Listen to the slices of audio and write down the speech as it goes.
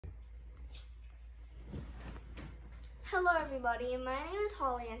Hello everybody, my name is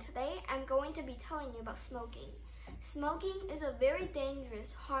Holly and today I'm going to be telling you about smoking. Smoking is a very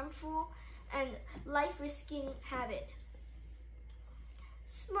dangerous, harmful, and life-risking habit.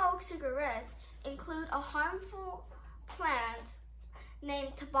 Smoked cigarettes include a harmful plant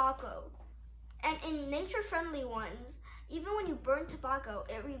named tobacco. And in nature-friendly ones, even when you burn tobacco,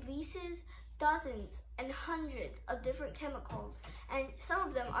 it releases dozens and hundreds of different chemicals, and some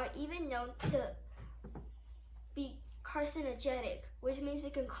of them are even known to be carcinogenic, which means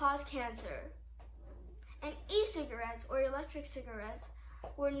it can cause cancer. And e-cigarettes or electric cigarettes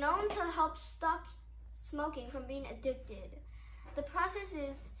were known to help stop smoking from being addicted. The process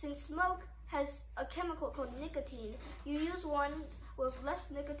is, since smoke has a chemical called nicotine, you use ones with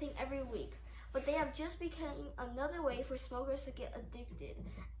less nicotine every week, but they have just become another way for smokers to get addicted,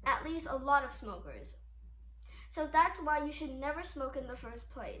 at least a lot of smokers. So that's why you should never smoke in the first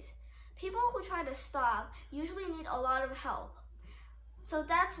place. People who try to stop usually need a lot of help. So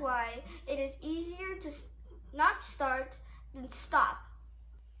that's why it is easier to not start than stop.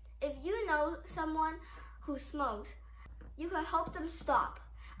 If you know someone who smokes, you can help them stop.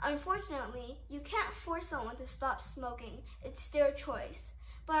 Unfortunately, you can't force someone to stop smoking. It's their choice.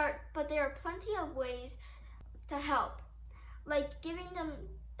 But there are plenty of ways to help, like giving them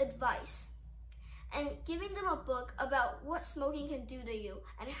advice and giving them a book about what smoking can do to you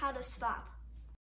and how to stop.